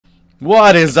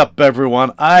What is up,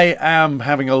 everyone? I am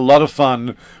having a lot of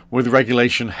fun with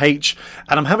Regulation H,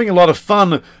 and I'm having a lot of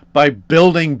fun by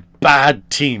building bad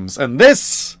teams. And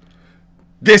this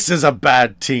is a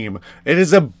bad team. It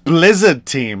is a Blizzard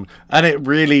team, and it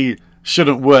really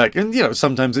shouldn't work. And, you know,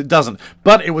 sometimes it doesn't.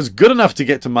 But it was good enough to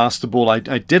get to Master Ball. I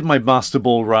did my Master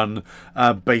Ball run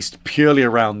based purely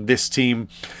around this team,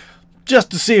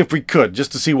 just to see if we could,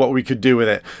 just to see what we could do with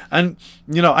it. And,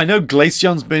 you know, I know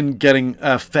Glaceon's been getting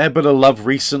a fair bit of love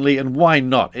recently, and why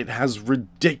not? It has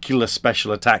ridiculous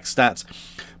special attack stats,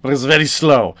 but it's very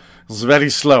slow. It's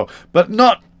very slow, but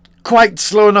not quite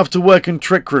slow enough to work in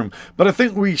Trick Room. But I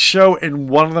think we show in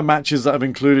one of the matches that I've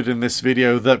included in this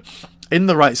video that in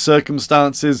the right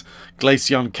circumstances,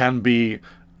 Glaceon can be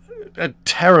a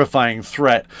terrifying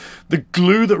threat. The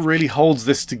glue that really holds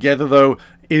this together, though,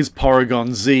 is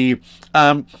Porygon Z.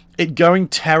 It going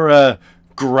Terra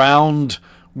ground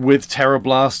with Terra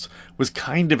Blast was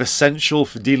kind of essential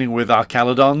for dealing with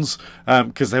Archaludons,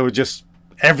 because they were just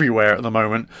everywhere at the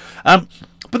moment.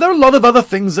 But there are a lot of other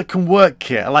things that can work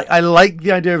here. Like, I like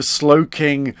the idea of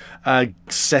Slowking,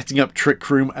 setting up Trick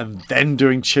Room and then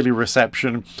doing Chilly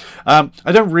Reception. I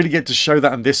don't really get to show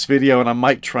that in this video, and I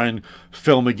might try and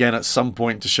film again at some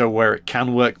point to show where it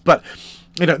can work. But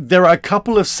you know, there are a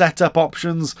couple of setup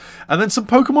options, and then some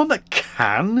Pokemon that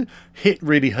can hit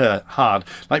really hard.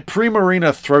 Like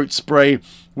Primarina Throat Spray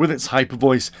with its Hyper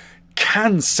Voice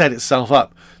can set itself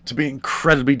up to be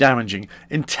incredibly damaging.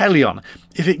 Inteleon,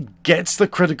 if it gets the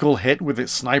critical hit with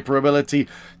its Sniper ability,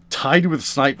 tied with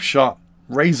Snipe Shot,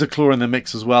 Razor Claw in the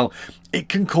mix as well, it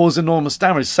can cause enormous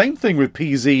damage. Same thing with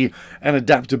PZ and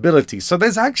Adaptability. So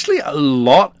there's actually a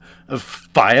lot of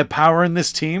firepower in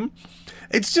this team.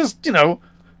 It's just, you know,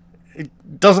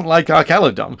 it doesn't like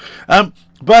Archaludon.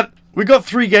 But we got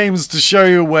 3 games to show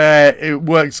you where it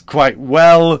works quite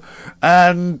well,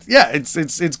 and yeah,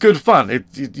 it's good fun.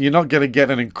 You're not going to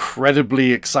get an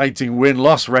incredibly exciting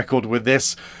win-loss record with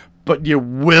this, but you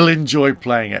will enjoy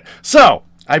playing it. So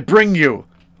I bring you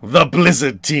the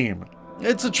Blizzard team.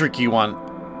 It's a tricky one.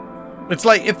 It's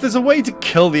like, if there's a way to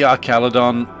kill the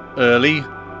Archaludon early,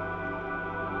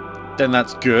 then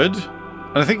that's good.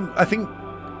 And I think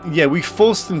yeah, we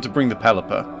forced them to bring the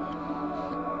Pelipper,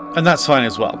 and that's fine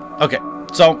as well. Okay,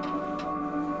 so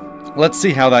let's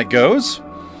see how that goes.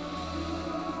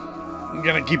 I'm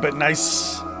gonna keep it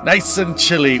nice and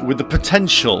chilly with the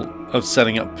potential of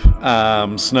setting up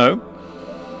snow,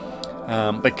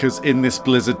 because in this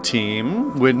Blizzard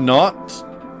team we're not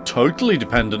totally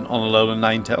dependent on Alolan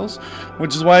Ninetales,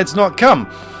 which is why it's not come.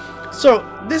 So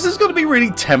this is going to be really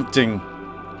tempting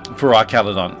for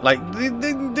Archaludon. Like,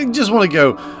 they just want to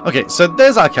go, okay, so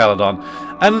there's Archaludon,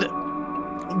 and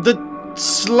the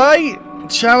slight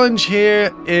challenge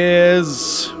here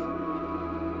is,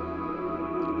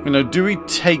 you know, do we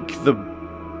take the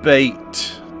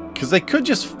bait? Because they could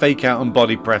just fake out and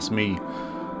body press me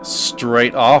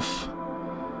straight off,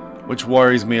 which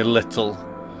worries me a little.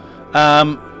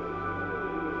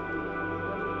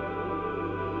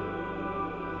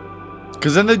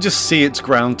 Because then they just see its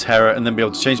ground terror and then be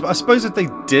able to change. But I suppose if they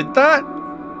did that...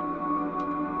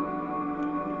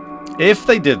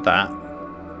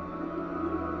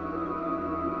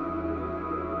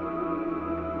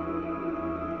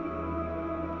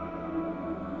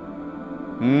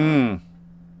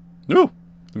 Ooh,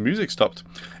 the music stopped.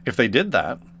 If they did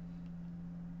that,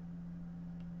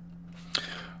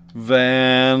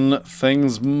 then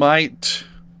things might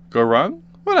go wrong.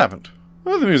 What happened?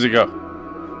 Where did the music go?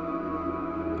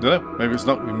 Maybe it's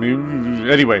not.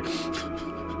 Anyway,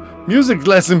 music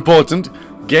less important,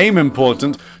 game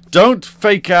important. Don't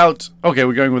fake out. Okay,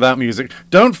 we're going without music.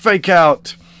 Don't fake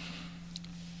out.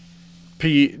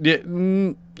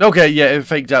 Okay, yeah, it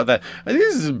faked out there. I think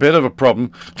this is a bit of a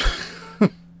problem.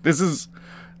 This is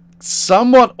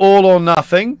somewhat all or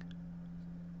nothing,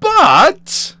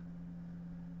 but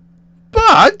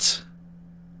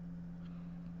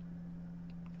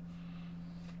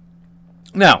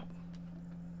now,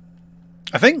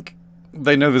 I think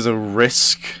they know there's a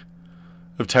risk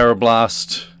of Terra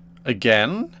Blast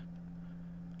again.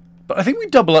 But I think we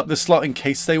double up the slot in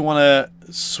case they want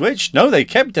to switch. No, they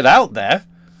kept it out there.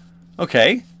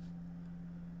 Okay.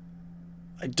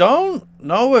 I don't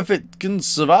know if it can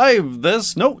survive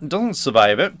this. No, it doesn't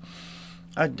survive it.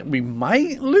 We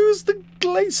might lose the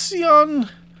Glaceon.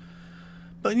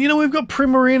 But, you know, we've got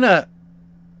Primarina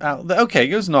out there. Okay, it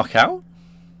goes Knockout.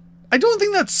 I don't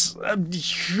think that's a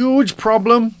huge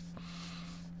problem.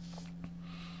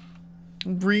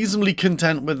 I'm reasonably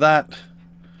content with that.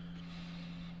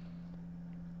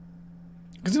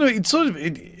 Because, you know,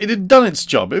 it had done its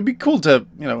job. It'd be cool to,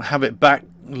 you know, have it back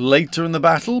later in the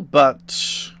battle,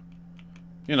 but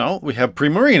you know, we have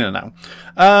Primarina now.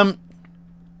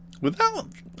 Without,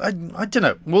 I don't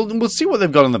know. We'll see what they've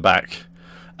got in the back.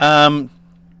 But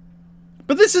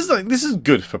this is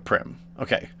good for Prim.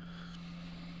 Okay.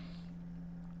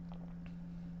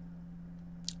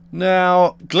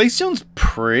 Now, Glaceon's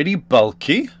pretty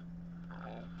bulky.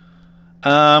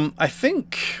 I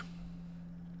think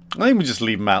we just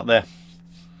leave them out there.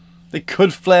 They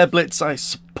could Flare Blitz, I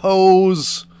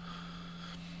suppose.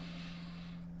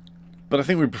 But I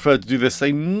think we prefer to do this.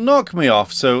 They knock me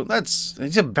off, so it's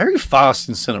a very fast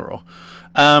Incineroar.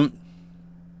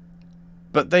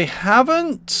 But they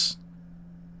haven't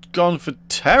gone for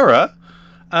Terra.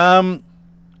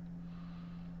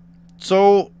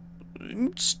 So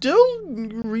I'm still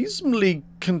reasonably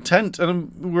content,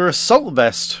 and we're Assault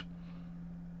Vest.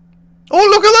 Oh,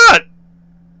 look at that!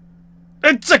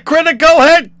 It's a critical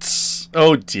hit!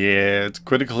 Oh dear, it's a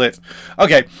critical hit.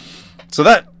 Okay, so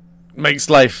that makes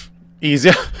life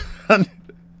easier. I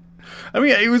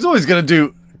mean, he was always going to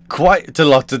do quite a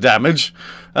lot of damage.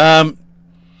 And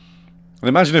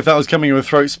imagine if that was coming with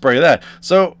Throat Spray there.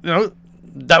 So, you know,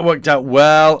 that worked out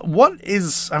well. What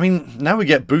is... I mean, now we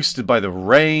get boosted by the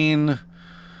rain.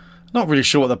 Not really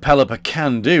sure what the Pelipper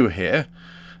can do here.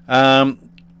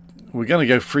 We're going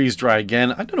to go Freeze Dry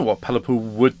again. I don't know what Pelipper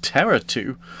would Terra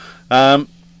to.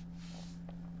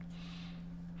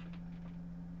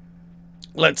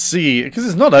 Let's see, because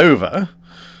it's not over.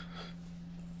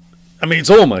 I mean, it's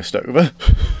almost over.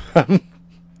 And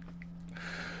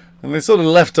they sort of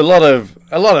left a lot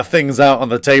of things out on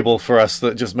the table for us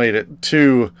that just made it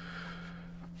too...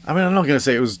 I mean, I'm not going to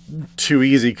say it was too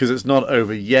easy because it's not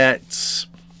over yet.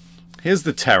 Here's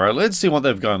the Terra. Let's see what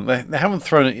they've gone. They haven't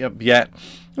thrown it up yet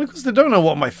because they don't know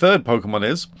what my third Pokemon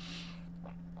is.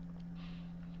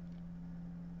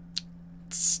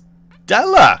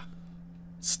 Stella!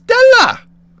 Stella!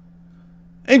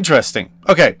 Interesting.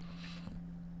 Okay.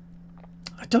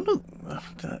 I don't know...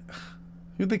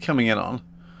 Who are they coming in on?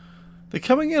 They're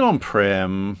coming in on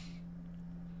Prim.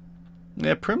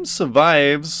 Yeah, Prim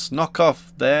survives. Knock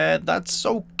off there. That's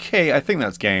okay. I think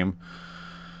that's game.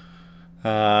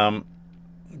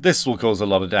 This will cause a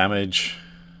lot of damage.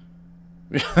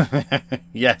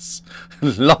 Yes.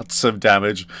 Lots of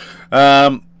damage.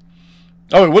 Oh,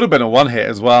 it would have been a one-hit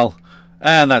as well.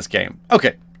 And that's game.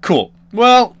 Okay, cool.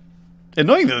 Well,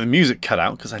 annoying that the music cut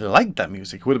out, because I liked that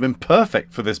music. It would have been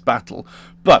perfect for this battle.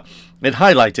 But it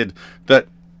highlighted that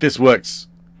this works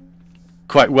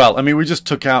quite well. I mean, we just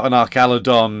took out an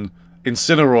Archaludon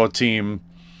Incineroar team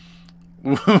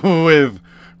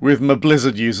with my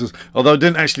Blizzard users. Although I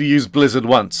didn't actually use Blizzard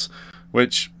once,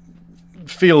 which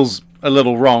feels a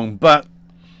little wrong, but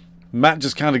Matt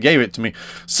just kind of gave it to me.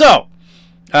 So,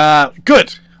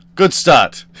 good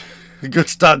start. Good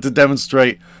start to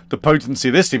demonstrate the potency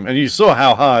of this team. And you saw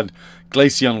how hard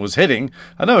Glaceon was hitting.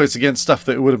 I know it's against stuff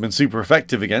that it would have been super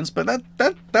effective against, but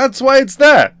that's why it's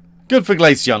there. Good for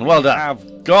Glaceon. Well done.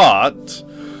 I've got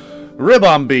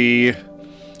Ribombee.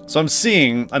 So I'm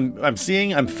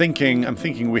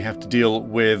thinking we have to deal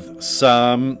with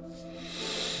some...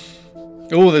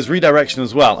 Oh, there's redirection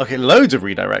as well. Okay, loads of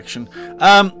redirection.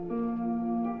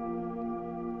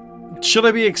 Should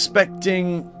I be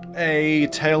expecting a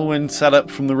Tailwind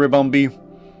setup from the Ribombee?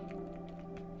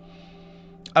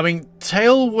 I mean,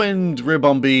 Tailwind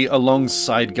Ribombee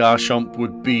alongside Garchomp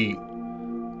would be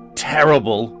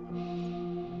terrible.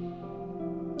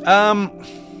 I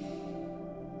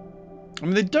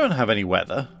mean, they don't have any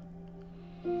weather.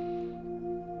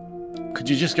 Could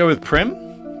you just go with Prim?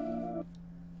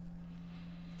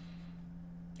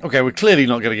 Okay, we're clearly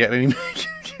not going to get any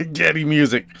get any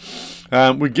music.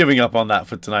 We're giving up on that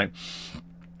for tonight.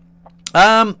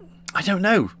 I don't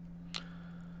know.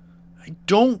 I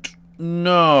don't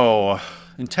know.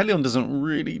 Inteleon doesn't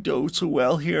really do too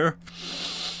well here.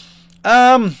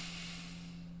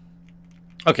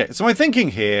 Okay, so my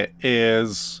thinking here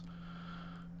is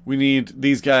we need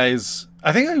these guys.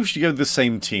 I think I should go with the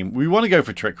same team. We want to go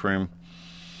for Trick Room.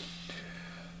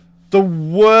 The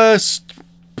worst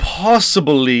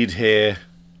possible lead here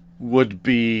would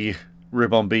be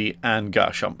Ribombee and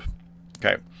Garchomp.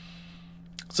 Okay.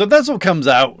 So if that's what comes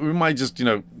out, we might just, you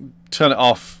know, turn it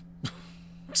off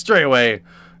straight away.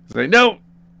 Say, no,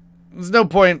 there's no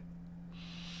point.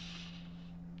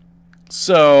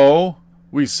 So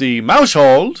we see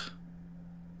Maushold.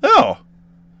 Oh,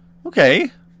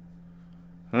 okay.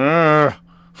 I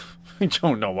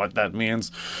don't know what that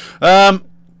means.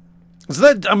 So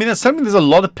that, I mean, that's telling me there's a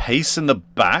lot of pace in the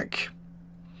back.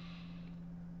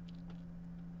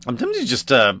 I'm tempted to just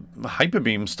Hyper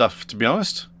Beam stuff, to be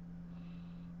honest.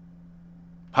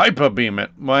 Hyper Beam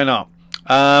it. Why not?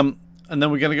 And then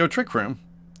we're going to go Trick Room.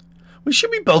 We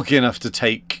should be bulky enough to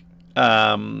take...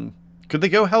 could they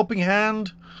go Helping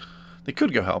Hand? They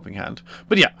could go Helping Hand.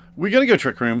 But yeah, we're going to go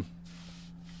Trick Room.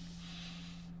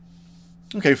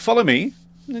 Okay, follow me.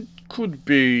 It could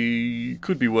be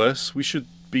worse. We should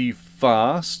be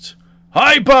fast.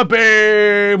 Hyper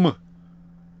Beam!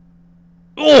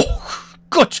 Oh,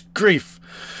 good grief.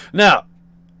 Now,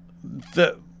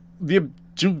 the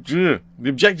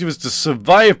objective is to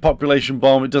survive Population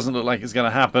Bomb. It doesn't look like it's going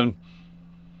to happen.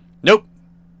 Nope.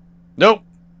 Nope.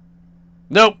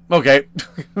 Nope. Okay.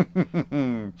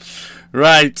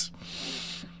 Right.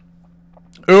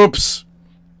 Oops.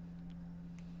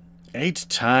 8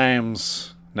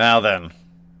 times. Now then.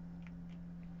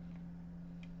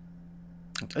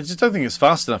 I just don't think it's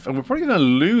fast enough. And we're probably going to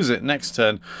lose it next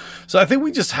turn. So I think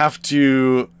we just have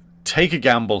to take a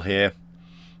gamble here.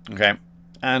 Okay.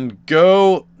 And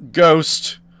go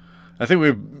Ghost. I think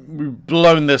we've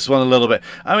blown this one a little bit.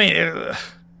 I mean,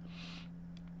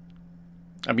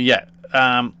 yeah.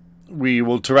 We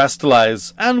will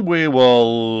Terrestrialize and we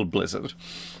will Blizzard.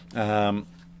 And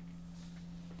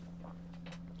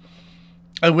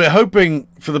we're hoping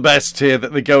for the best here,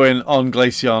 that they go in on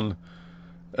Glaceon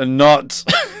and not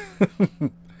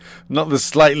not the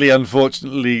slightly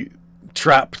unfortunately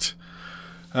trapped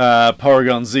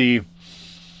Porygon Z.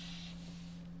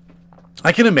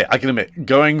 I can admit,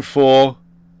 going for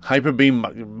Hyper Beam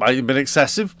might have been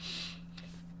excessive.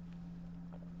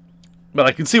 But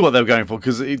I can see what they're going for,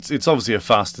 because it's obviously a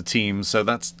faster team, so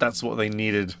that's what they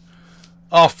needed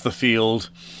off the field.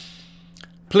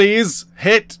 Please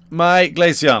hit my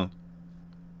Glaceon.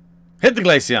 Hit the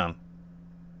Glaceon.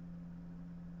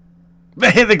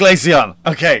 Hit the Glaceon.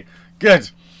 Okay,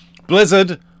 good.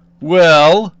 Blizzard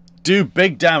will do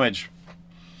big damage.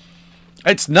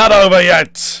 It's not over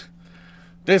yet.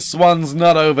 This one's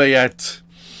not over yet.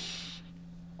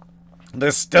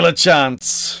 There's still a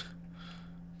chance.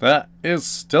 There is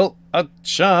still a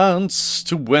chance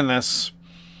to win this.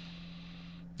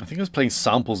 I think I was playing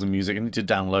samples of music. I need to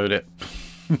download it.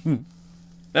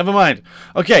 Never mind.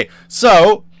 Okay,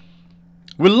 so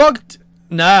we're locked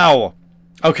now.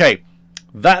 Okay,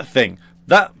 that thing.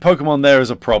 That Pokemon there is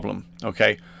a problem.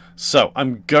 Okay, so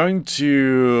I'm going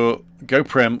to go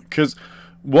Prim, because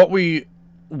what we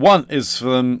want is for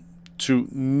them to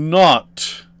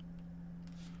not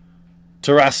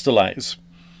Terrestrialize.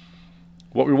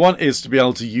 What we want is to be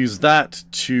able to use that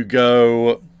to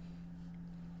go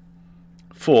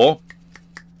for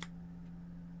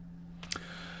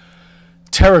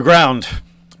Terra Ground.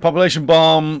 Population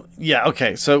Bomb. Yeah,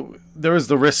 okay, so there is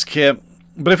the risk here.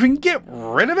 But if we can get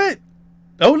rid of it...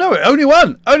 Oh no, only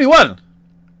one! Only one!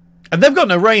 And they've got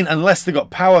no rain unless they've got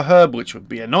Power Herb, which would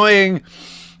be annoying.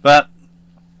 But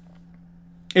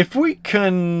if we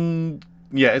can...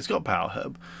 Yeah, it's got Power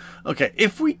Herb. Okay,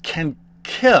 if we can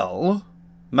kill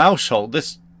Maushold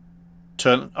this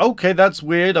turn... Okay, that's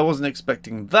weird. I wasn't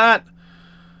expecting that.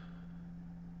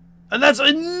 And that's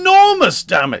enormous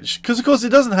damage. Because, of course, it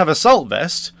doesn't have Assault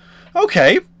Vest.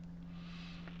 Okay.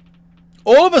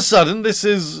 All of a sudden, this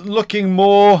is looking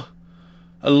more...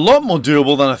 a lot more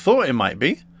doable than I thought it might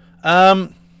be. The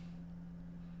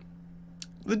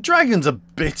dragon's a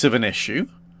bit of an issue.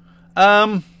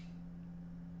 I'm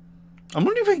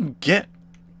wondering if I can get...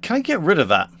 Can I get rid of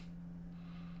that?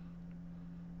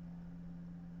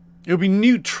 It'll be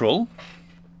neutral.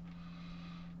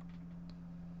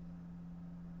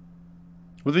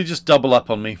 Will they just double up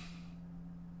on me?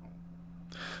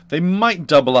 They might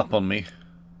double up on me.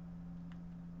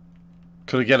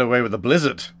 Could I get away with a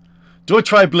Blizzard? Do I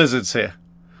try Blizzards here?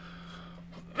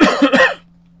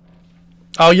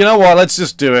 Oh, you know what? Let's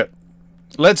just do it.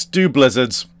 Let's do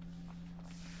Blizzards.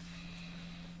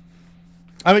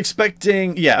 I'm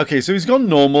expecting... Yeah, okay, so he's gone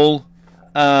normal.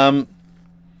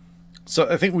 So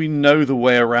I think we know the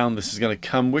way around this is going to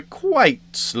come. We're quite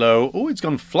slow. Oh, it's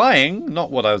gone flying.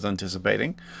 Not what I was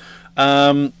anticipating.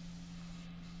 Terra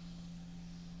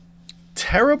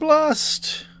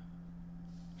Blast.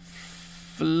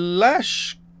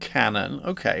 Flash Cannon.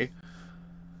 Okay.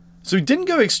 So he didn't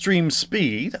go extreme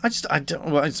speed. I don't...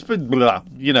 Well, it's blah,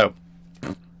 you know,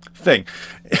 thing.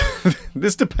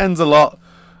 This depends a lot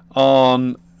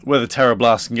on whether Terra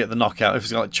Blast can get the knockout. If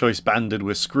it's got like Choice Banded,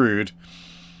 we're screwed.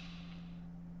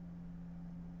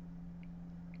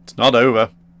 It's not over.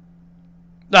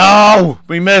 No!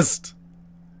 We missed!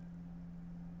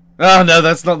 Oh no,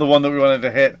 that's not the one that we wanted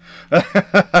to hit.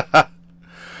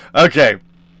 Okay.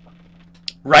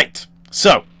 Right.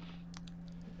 So,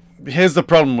 here's the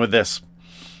problem with this.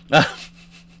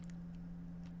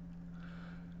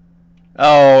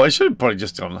 Oh, I should have probably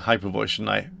just done Hyper Voice, shouldn't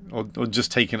I? Or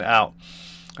just taken it out.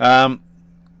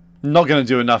 Not going to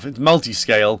do enough. It's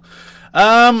multi-scale.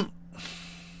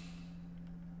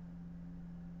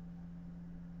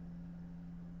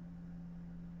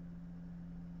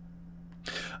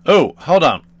 Oh, hold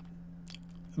on.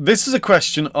 This is a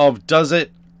question of, does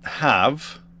it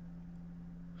have...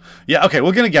 Yeah, okay,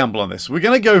 we're going to gamble on this. We're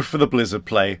going to go for the Blizzard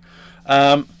play.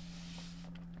 No!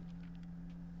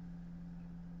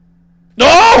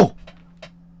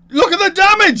 Look at the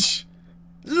damage!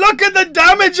 Look at the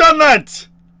damage on that!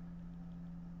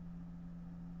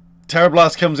 Terra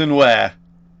Blast comes in where?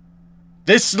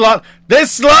 This slot!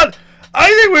 This slot! I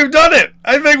think we've done it!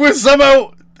 I think we're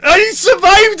somehow... I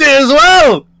survived it as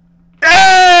well!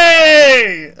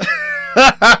 Hey!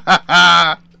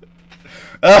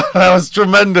 Oh, that was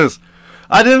tremendous.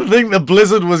 I didn't think the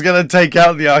Blizzard was going to take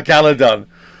out the Archaludon.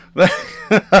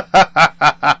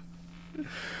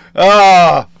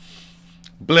 Oh,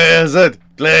 Blizzard,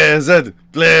 Blizzard,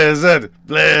 Blizzard,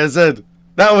 Blizzard.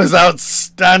 That was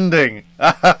outstanding.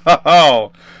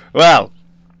 Oh, well,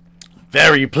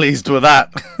 very pleased with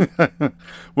that.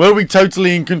 Were we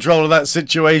totally in control of that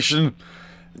situation?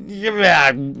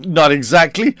 Yeah, not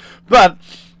exactly, but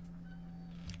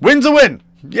win's a win.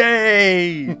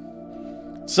 Yay!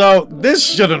 So this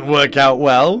shouldn't work out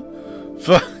well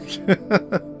for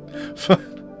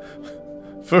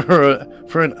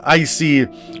for an icy. I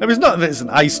mean, it's not that it's an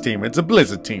ice team; it's a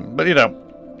Blizzard team. But you know,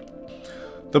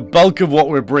 the bulk of what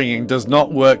we're bringing does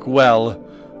not work well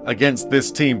against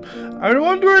this team. I'm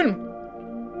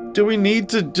wondering, do we need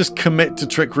to just commit to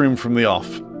Trick Room from the off?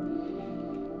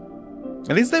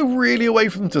 And is there really a way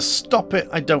for them to stop it?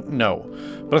 I don't know.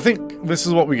 But I think this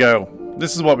is what we go.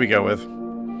 This is what we go with.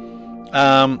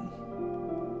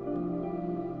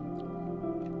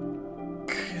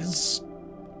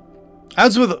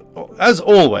 As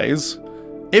always,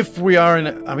 if we are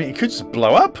in... I mean, it could just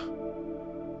blow up.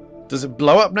 Does it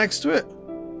blow up next to it?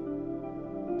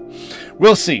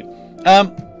 We'll see.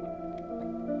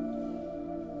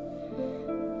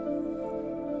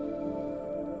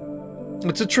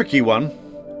 It's a tricky one.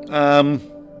 I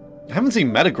haven't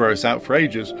seen Metagross out for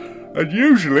ages. And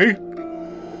usually...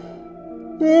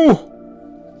 Oh,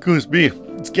 goose me.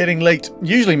 It's getting late.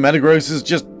 Usually Metagrosses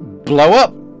just blow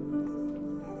up.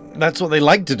 That's what they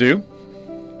like to do.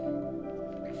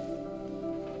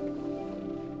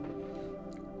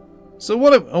 So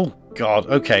what if... Oh, God.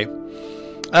 Okay.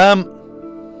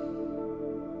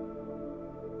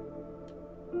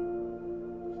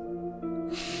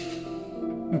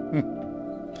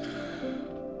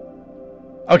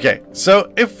 Okay,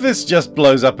 so if this just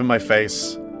blows up in my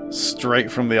face straight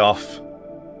from the off,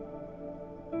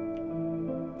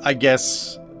 I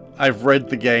guess I've read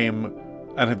the game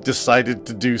and have decided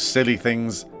to do silly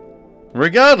things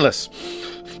regardless.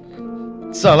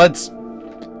 So let's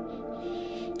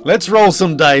roll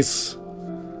some dice.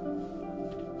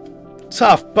 It's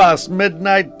half past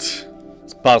midnight.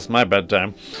 It's past my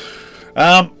bedtime.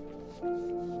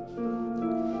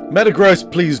 Metagross,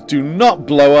 please do not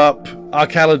blow up.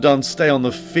 Archaludon, stay on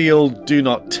the field. Do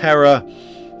not Terra.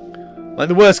 Like,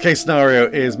 the worst case scenario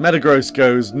is Metagross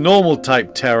goes normal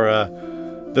type Terra,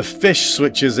 the fish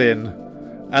switches in,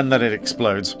 and then it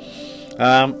explodes.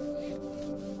 But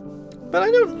I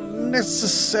don't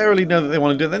necessarily know that they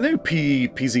want to do it. They know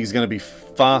PZ is going to be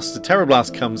fast. The Terra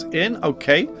Blast comes in.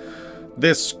 Okay.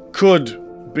 This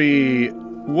could be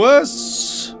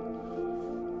worse.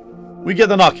 We get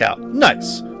the knockout.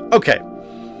 Nice. Okay.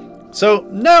 So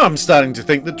now I'm starting to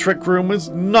think the Trick Room was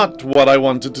not what I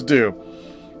wanted to do.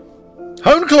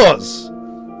 Hone Claws!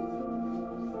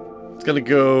 It's gonna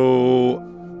go...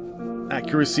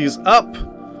 Accuracy is up.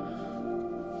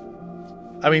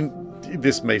 I mean,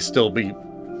 this may still be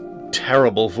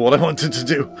terrible for what I wanted to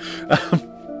do.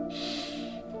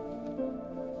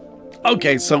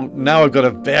 Okay, so now I've got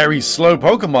a very slow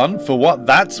Pokemon, for what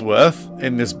that's worth,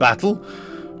 in this battle.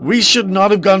 We should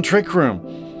not have gone Trick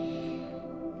Room.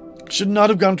 Should not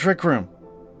have gone Trick Room.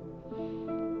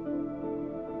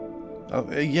 Oh,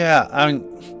 yeah, I'm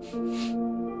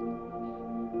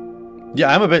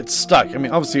a bit stuck. I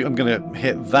mean, obviously I'm going to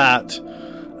hit that.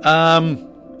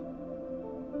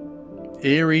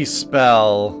 Eerie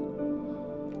Spell.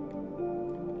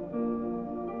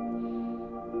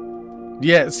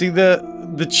 Yeah, see,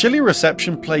 the chilly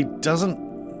reception play doesn't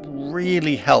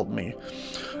really help me.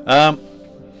 I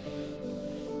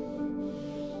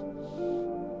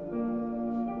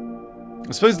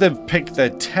suppose they've picked their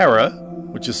Terra,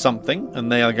 which is something, and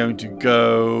they are going to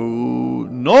go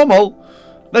normal.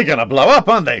 They're gonna blow up,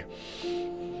 aren't they?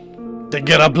 They're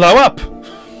gonna blow up.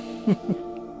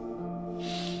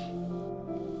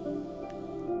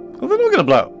 Oh, they're not gonna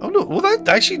blow up. Oh no, well, that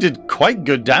actually did quite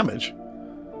good damage.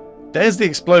 There's the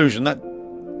explosion. That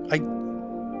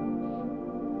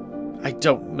I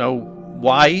don't know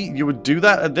why you would do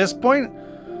that at this point.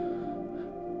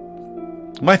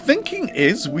 My thinking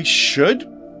is we should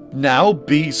now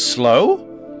be slow.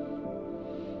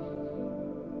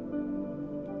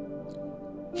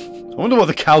 I wonder what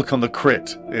the calc on the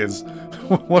crit is.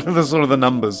 What are the sort of the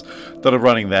numbers that are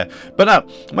running there? But now,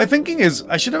 my thinking is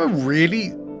I should have a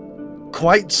really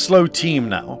quite slow team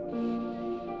now.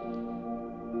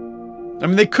 I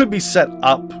mean, they could be set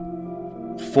up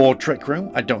for Trick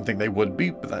Room. I don't think they would be,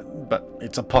 but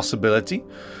it's a possibility.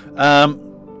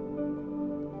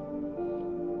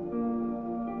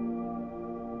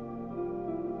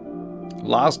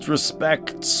 Last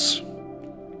respects.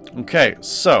 Okay,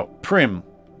 so Prim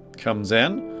comes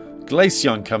in.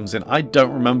 Glaceon comes in. I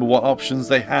don't remember what options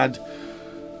they had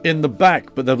in the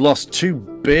back, but they've lost two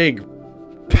big,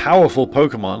 powerful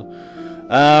Pokemon.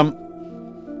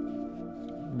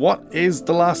 What is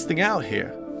the last thing out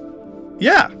here?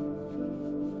 Yeah.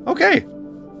 Okay.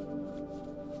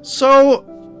 So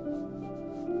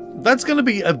that's going to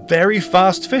be a very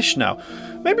fast fish now.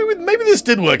 Maybe this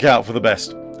did work out for the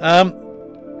best.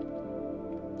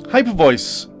 Hyper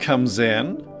Voice comes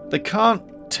in. They can't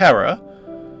Terror.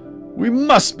 We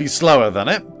must be slower than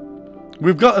it.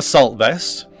 We've got Assault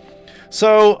Vest.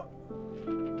 So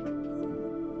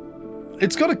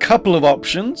it's got a couple of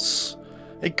options.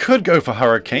 It could go for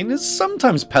Hurricane.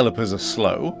 Sometimes Pelipper's are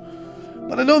slow,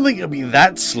 but I don't think it'll be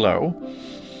that slow.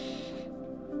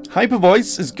 Hyper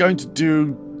Voice is going to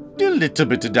do a little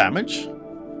bit of damage,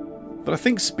 but I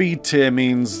think Speed Tier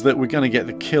means that we're going to get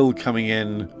the kill coming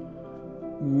in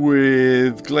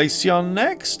with Glaceon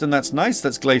next, and that's nice.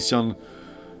 That's Glaceon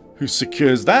who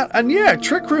secures that. And yeah,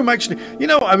 Trick Room actually, you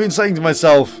know, I've been saying to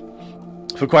myself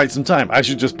for quite some time, I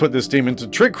should just put this team into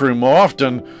Trick Room more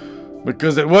often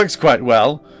because it works quite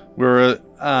well. We're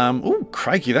oh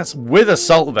crikey, that's with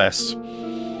Assault Vest.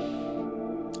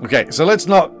 Okay, so let's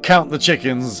not count the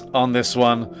chickens on this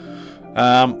one.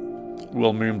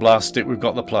 We'll Moonblast it. We've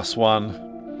got the +1.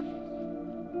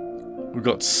 We've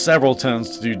got several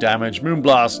turns to do damage.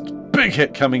 Moonblast, big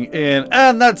hit coming in,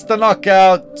 and that's the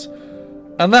knockout.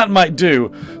 And that might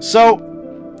do.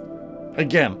 So,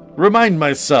 again, remind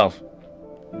myself,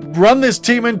 run this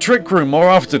team in Trick Room more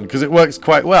often, because it works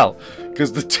quite well.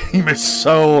 Because the team is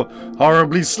so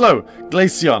horribly slow.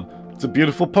 Glaceon, it's a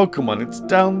beautiful Pokemon. It's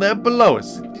down there below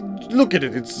us. Look at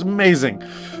it, it's amazing.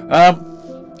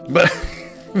 But,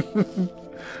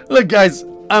 look guys,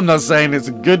 I'm not saying it's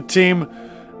a good team.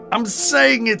 I'm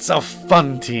saying it's a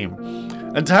fun team.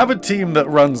 And to have a team that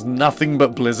runs nothing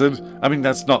but Blizzard, I mean,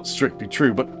 that's not strictly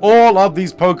true, but all of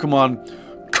these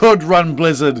Pokemon could run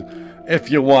Blizzard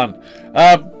if you want.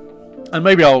 And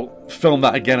maybe I'll film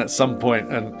that again at some point,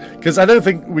 and because I don't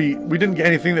think we didn't get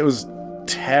anything that was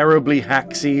terribly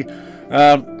hacksy.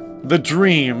 The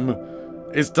dream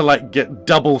is to like get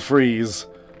double freeze,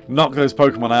 knock those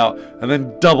Pokemon out, and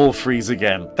then double freeze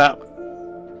again. That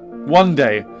one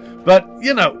day. But,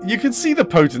 you know, you can see the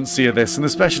potency of this, and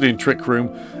especially in Trick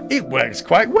Room, it works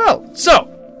quite well. So,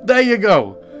 there you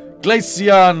go.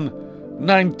 Glaceon,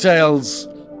 Ninetales,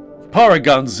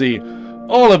 Porygon-Z,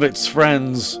 all of its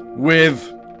friends with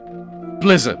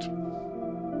Blizzard.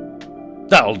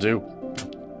 That'll do.